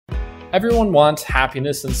Everyone wants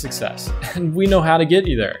happiness and success, and we know how to get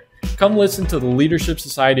you there. Come listen to the Leadership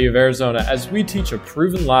Society of Arizona as we teach a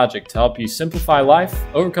proven logic to help you simplify life,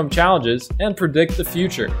 overcome challenges, and predict the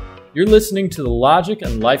future. You're listening to the Logic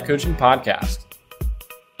and Life Coaching Podcast.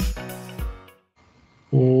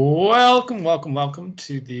 Welcome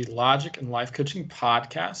to the Logic and Life Coaching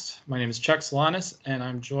Podcast. My name is Chuck Solanas, and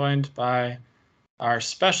I'm joined by our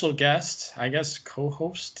special guest, I guess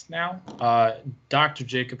co-host now, Dr.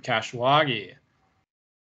 Jacob Khashoggi.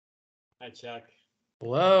 Hi, Chuck.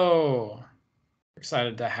 Hello.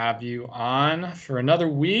 Excited to have you on for another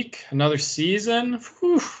week, another season.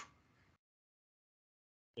 Whew.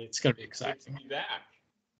 It's going to be exciting. Good to be back.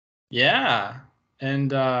 Yeah.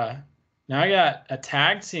 And now I got a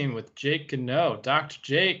tag team with Jake Gano, Dr.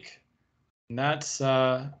 Jake. And that's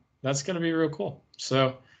going to be real cool.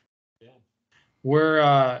 So yeah,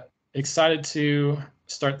 we're excited to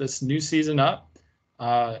start this new season up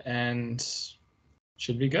and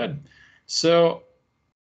should be good. So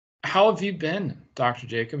how have you been, Dr.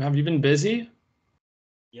 Jacob? Have you been busy?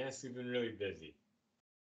 Yes, we've been really busy.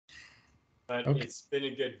 But okay. It's been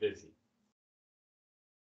a good busy.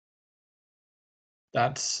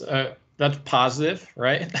 That's positive,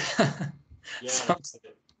 right? Yeah.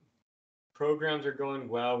 Programs are going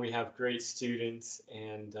well. We have great students,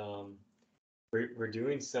 and we're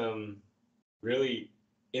doing some really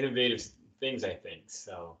innovative things, I think.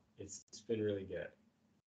 So it's been really good.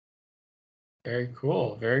 Very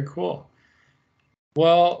cool. Very cool.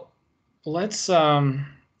 Well, let's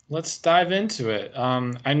dive into it.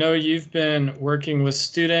 I know you've been working with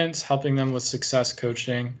students, helping them with success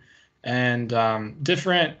coaching, and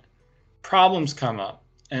different problems come up.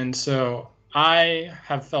 And so I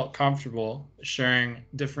have felt comfortable sharing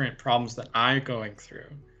different problems that I'm going through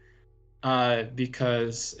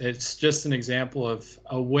because it's just an example of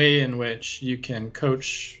a way in which you can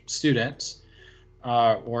coach students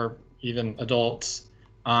or even adults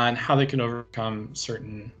on how they can overcome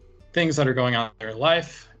certain things that are going on in their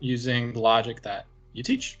life using the logic that you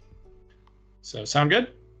teach. So sound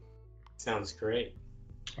good? Sounds great.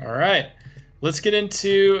 All right, let's get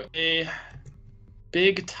into a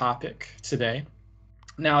big topic today.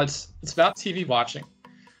 Now it's about TV watching.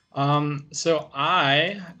 So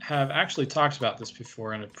I have actually talked about this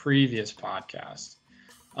before in a previous podcast.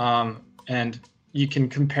 And you can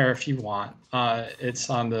compare if you want. It's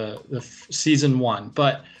on the season 1,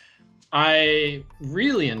 but I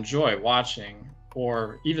really enjoy watching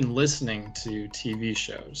or even listening to TV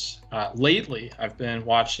shows. Lately, I've been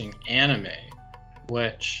watching anime,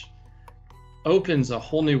 which opens a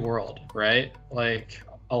whole new world, right? Like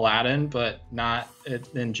Aladdin, but not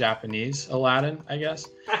in Japanese Aladdin, I guess.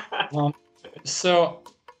 So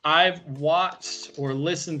I've watched or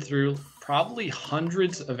listened through probably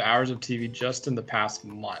hundreds of hours of TV just in the past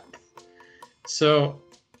month. So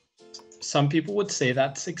some people would say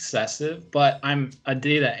that's excessive, but I'm a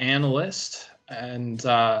data analyst, and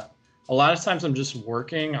a lot of times I'm just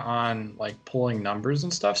working on like pulling numbers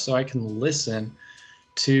and stuff so I can listen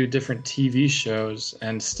to different TV shows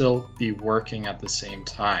and still be working at the same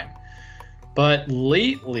time. But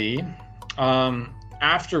lately,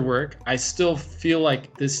 after work, I still feel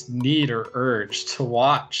like this need or urge to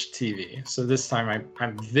watch TV. So this time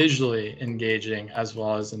I'm visually engaging as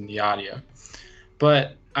well as in the audio.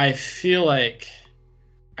 But I feel like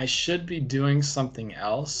I should be doing something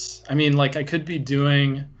else. I mean, like I could be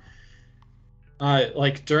doing,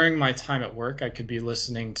 like during my time at work, I could be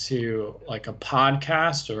listening to like a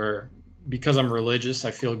podcast, or because I'm religious, I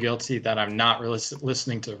feel guilty that I'm not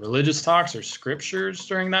listening to religious talks or scriptures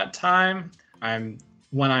during that time.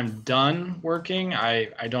 When I'm done working,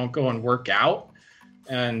 I don't go and work out,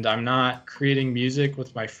 and I'm not creating music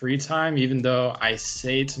with my free time, even though I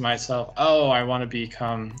say to myself, oh, I want to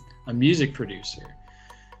become a music producer.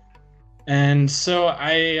 And so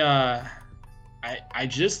I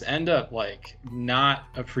just end up like not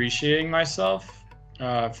appreciating myself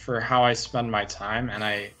for how I spend my time. And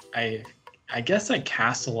I guess I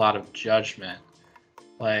cast a lot of judgment,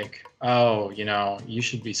 like, oh, you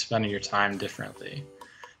should be spending your time differently.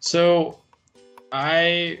 So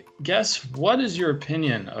I guess, what is your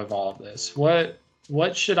opinion of all of this? What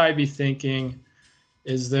should I be thinking?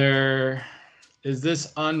 Is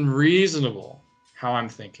this unreasonable how I'm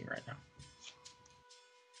thinking right now?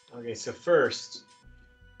 Okay, so first,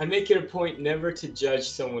 I make it a point never to judge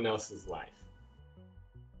someone else's life,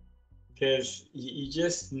 because you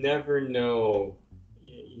just never know,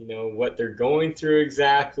 what they're going through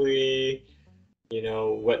exactly,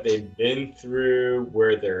 what they've been through,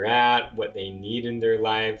 where they're at, what they need in their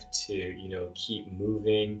life to, keep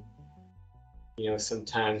moving.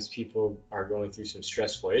 sometimes people are going through some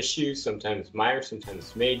stressful issues. Sometimes it's minor, sometimes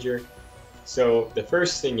it's major. So the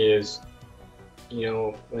first thing is,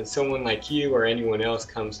 when someone like you or anyone else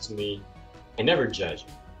comes to me, I never judge.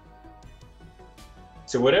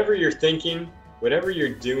 So whatever you're thinking, whatever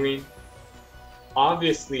you're doing,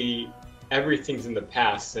 obviously everything's in the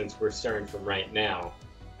past since we're starting from right now.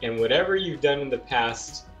 And whatever you've done in the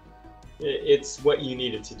past, it's what you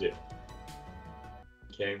needed to do.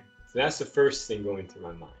 Okay? So that's the first thing going through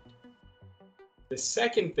my mind. The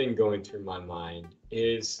second thing going through my mind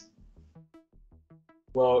is,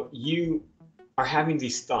 well, you are having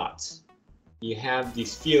these thoughts. You have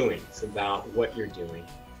these feelings about what you're doing,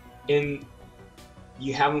 and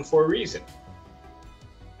you have them for a reason.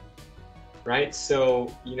 Right? So,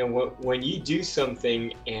 when you do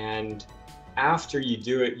something and after you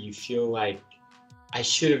do it, you feel like, I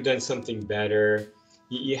should have done something better.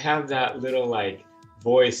 You have that little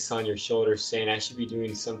voice on your shoulder saying, I should be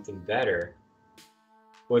doing something better.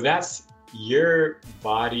 Well, that's your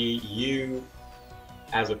body, you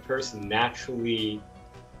as a person naturally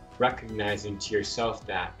recognizing to yourself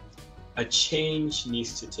that a change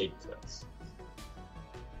needs to take place.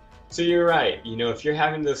 So you're right. If you're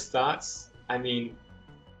having those thoughts,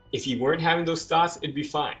 if you weren't having those thoughts, it'd be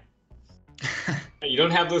fine. You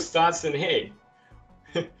don't have those thoughts, then hey,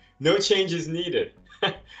 no change is needed.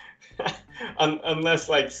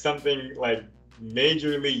 Unless something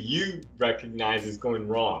majorly you recognize is going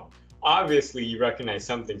wrong. Obviously you recognize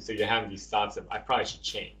something, so you're having these thoughts of, I probably should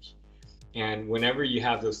change. And whenever you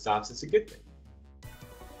have those thoughts, it's a good thing.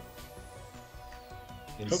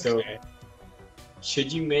 And so,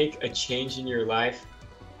 should you make a change in your life?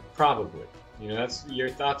 Probably. That's your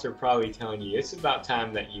thoughts are probably telling you it's about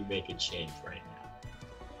time that you make a change right now.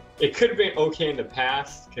 It could have been okay in the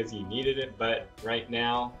past because you needed it, but right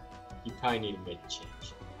now you probably need to make a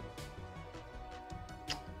change.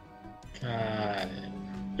 Got it.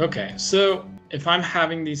 Okay, so if I'm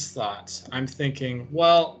having these thoughts, I'm thinking,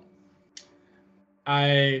 well,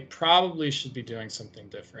 I probably should be doing something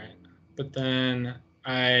different, but then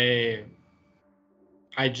I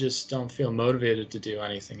just don't feel motivated to do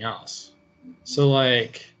anything else. So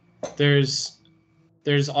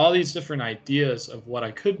there's all these different ideas of what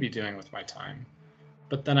I could be doing with my time,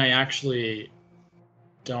 but then I actually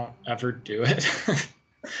don't ever do it.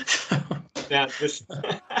 Now, this,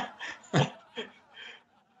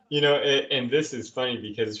 and this is funny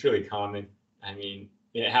because it's really common.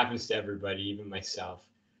 It happens to everybody, even myself.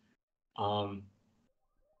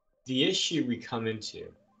 The issue we come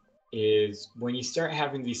into is when you start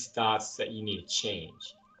having these thoughts that you need to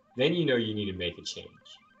change, then you need to make a change.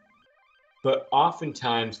 But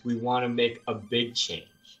oftentimes we want to make a big change.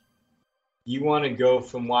 You want to go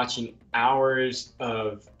from watching hours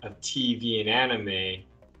of TV and anime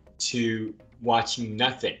to watching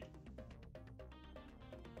nothing.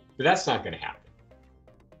 But that's not going to happen.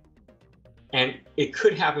 And it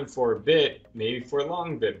could happen for a bit, maybe for a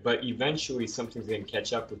long bit, but eventually something's going to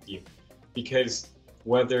catch up with you. Because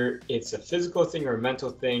whether it's a physical thing or a mental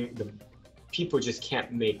thing, people just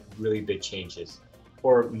can't make really big changes.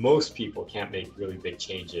 Or most people can't make really big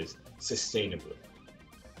changes sustainably.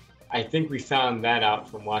 I think we found that out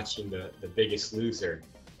from watching The Biggest Loser.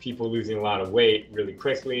 People losing a lot of weight really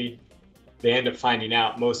quickly. They end up finding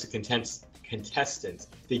out most of the contestants,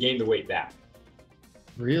 they gain the weight back.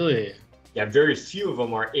 Really? Yeah, very few of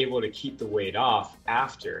them are able to keep the weight off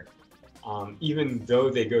after, even though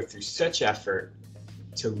they go through such effort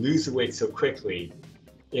to lose the weight so quickly.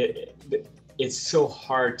 It's so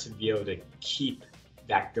hard to be able to keep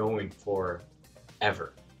that going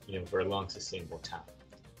forever, for a long sustainable time.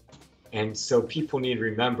 And so people need to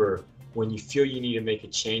remember, when you feel you need to make a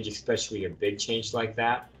change, especially a big change like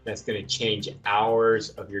that, that's going to change hours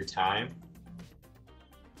of your time,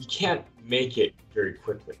 you can't make it very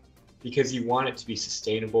quickly because you want it to be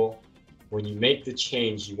sustainable. When you make the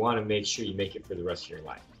change, you want to make sure you make it for the rest of your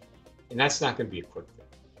life. And that's not going to be a quick thing.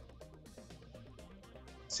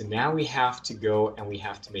 So now we have to go and we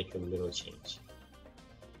have to make a little change.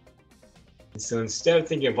 And so instead of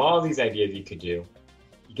thinking of all these ideas you could do,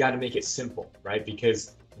 you got to make it simple, right?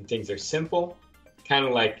 Because when things are simple, kind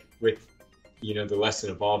of like with, the lesson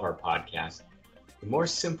of all of our podcasts, the more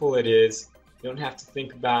simple it is, you don't have to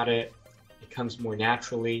think about it. It comes more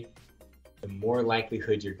naturally, the more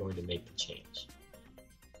likelihood you're going to make the change.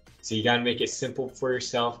 So you got to make it simple for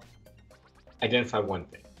yourself. Identify one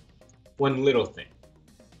thing, one little thing,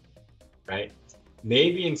 right?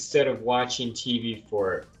 Maybe instead of watching TV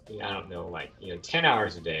for, 10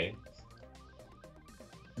 hours a day,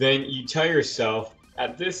 then you tell yourself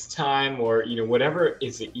at this time, or, whatever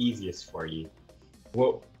is the easiest for you,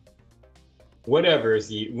 well, whenever is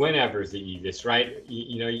the easiest, right?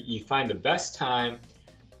 You find the best time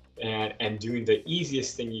and doing the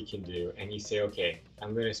easiest thing you can do, and you say, okay,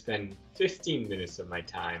 I'm going to spend 15 minutes of my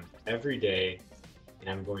time every day, and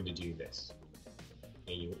I'm going to do this.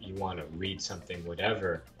 And you want to read something,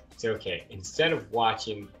 whatever. Say, okay, instead of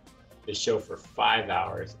watching the show for 5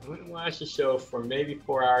 hours, I'm going to watch the show for maybe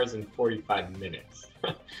 4 hours and 45 minutes.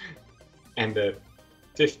 And the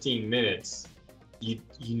 15 minutes, you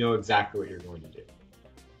know exactly what you're going to do.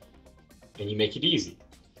 And you make it easy.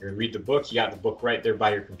 You're going to read the book, you got the book right there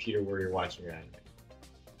by your computer where you're watching your anime.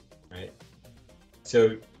 Right?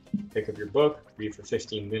 So pick up your book, read for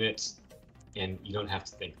 15 minutes, and you don't have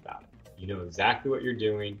to think about it. You know exactly what you're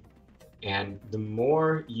doing. And the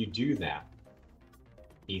more you do that,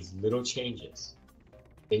 these little changes,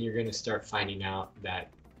 then you're going to start finding out that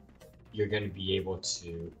you're going to be able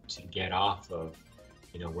to get off of,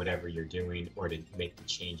 whatever you're doing, or to make the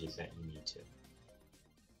changes that you need to.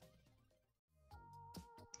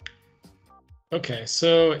 Okay,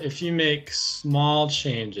 so if you make small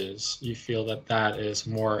changes, you feel that that is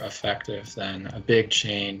more effective than a big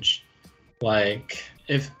change. Like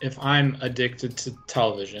if I'm addicted to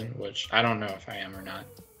television, which I don't know if I am or not,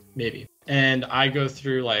 maybe, and I go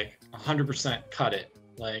through like 100% cut it,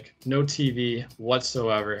 like no TV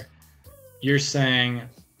whatsoever, you're saying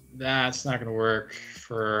that's not going to work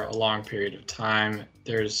for a long period of time.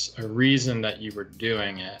 There's a reason that you were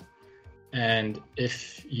doing it. And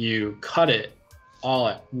if you cut it all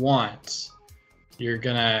at once, you're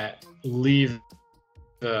going to leave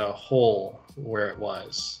the hole where it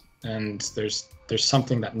was. And there's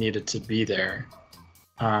something that needed to be there.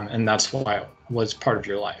 And that's why it was part of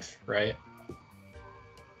your life, right?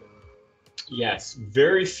 Yes,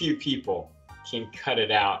 very few people can cut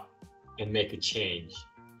it out and make a change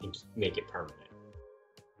and make it permanent.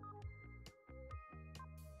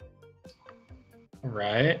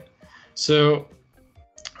 Right. So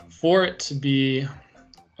for it to be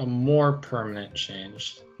a more permanent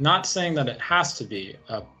change, not saying that it has to be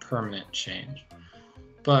a permanent change,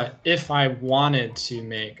 but if I wanted to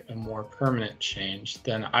make a more permanent change,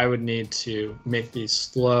 then I would need to make these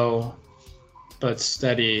slow but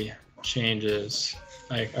steady changes.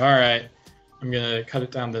 Like, all right, I'm going to cut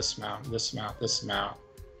it down this amount, this amount, this amount.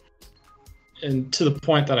 And to the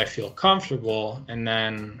point that I feel comfortable, and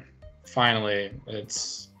then finally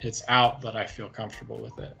it's out that I feel comfortable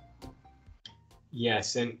with it.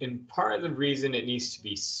 Yes, and part of the reason it needs to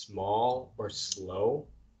be small or slow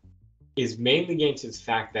is mainly getting to the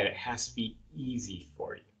fact that it has to be easy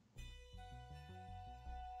for you.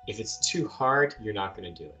 If it's too hard, you're not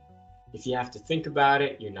going to do it. If you have to think about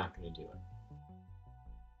it, you're not going to do it.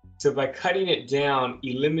 So by cutting it down,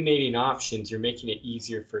 eliminating options, you're making it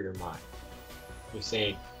easier for your mind. You're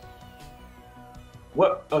saying,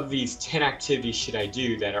 what of these 10 activities should I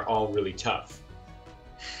do that are all really tough?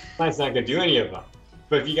 Mine's not going to do any of them.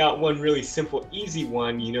 But if you got one really simple, easy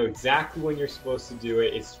one, you know exactly when you're supposed to do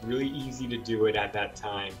it. It's really easy to do it at that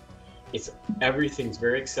time. Everything's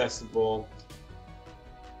very accessible.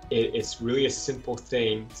 It's really a simple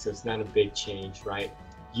thing, so it's not a big change, right?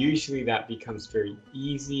 Usually that becomes very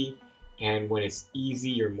easy, and when it's easy,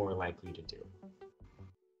 you're more likely to do it.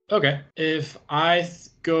 Okay. If I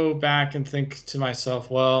go back and think to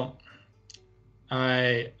myself, well,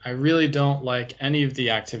 I really don't like any of the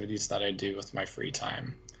activities that I do with my free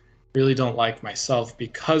time. Really don't like myself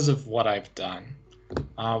because of what I've done.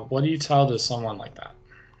 What do you tell to someone like that?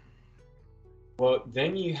 Well,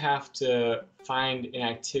 then you have to find an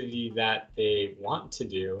activity that they want to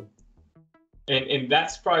do. And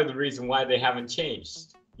that's probably the reason why they haven't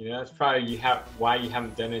changed. That's probably why you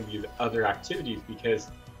haven't done any of the other activities,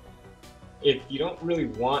 because if you don't really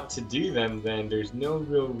want to do them, then there's no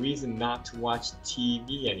real reason not to watch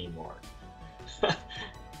TV anymore.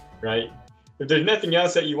 Right? If there's nothing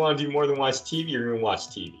else that you want to do more than watch TV, you're going to watch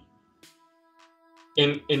TV.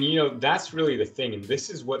 And that's really the thing. And this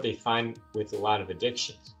is what they find with a lot of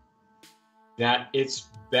addictions, that it's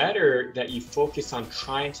better that you focus on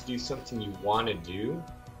trying to do something you want to do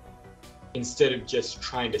instead of just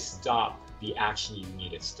trying to stop the action you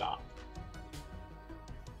need to stop.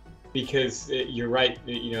 Because you're right,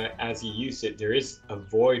 as you use it, there is a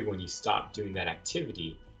void when you stop doing that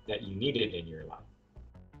activity that you needed in your life.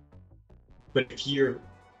 But if you're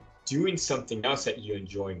doing something else that you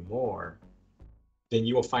enjoy more, then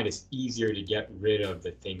you will find it's easier to get rid of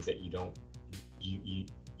the things that you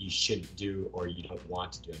shouldn't do or you don't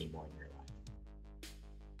want to do anymore in your life.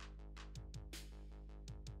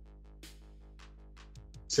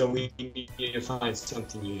 So we need to find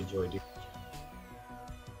something you enjoy doing.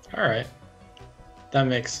 All right, that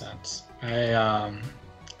makes sense. I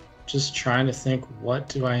just trying to think, what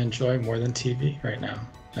do I enjoy more than TV right now?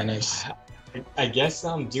 And it's I guess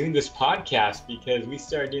I'm doing this podcast because we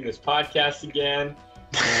started doing this podcast again.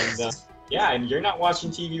 And yeah, and you're not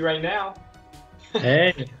watching TV right now.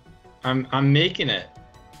 hey, I'm making it.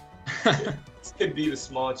 This could be the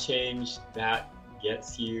small change that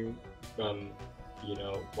gets you from,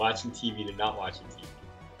 watching TV to not watching TV.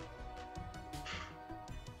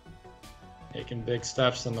 Making big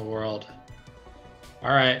steps in the world. All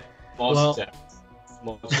right. Small steps,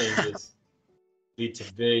 small changes lead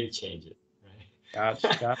to big changes. Right?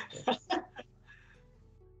 Gotcha.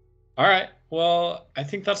 All right. Well, I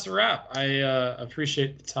think that's a wrap. I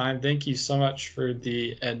appreciate the time. Thank you so much for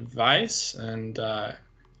the advice and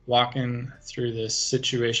walking through this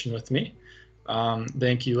situation with me.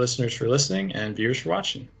 Thank you, listeners, for listening, and viewers for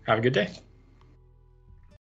watching. Have a good day.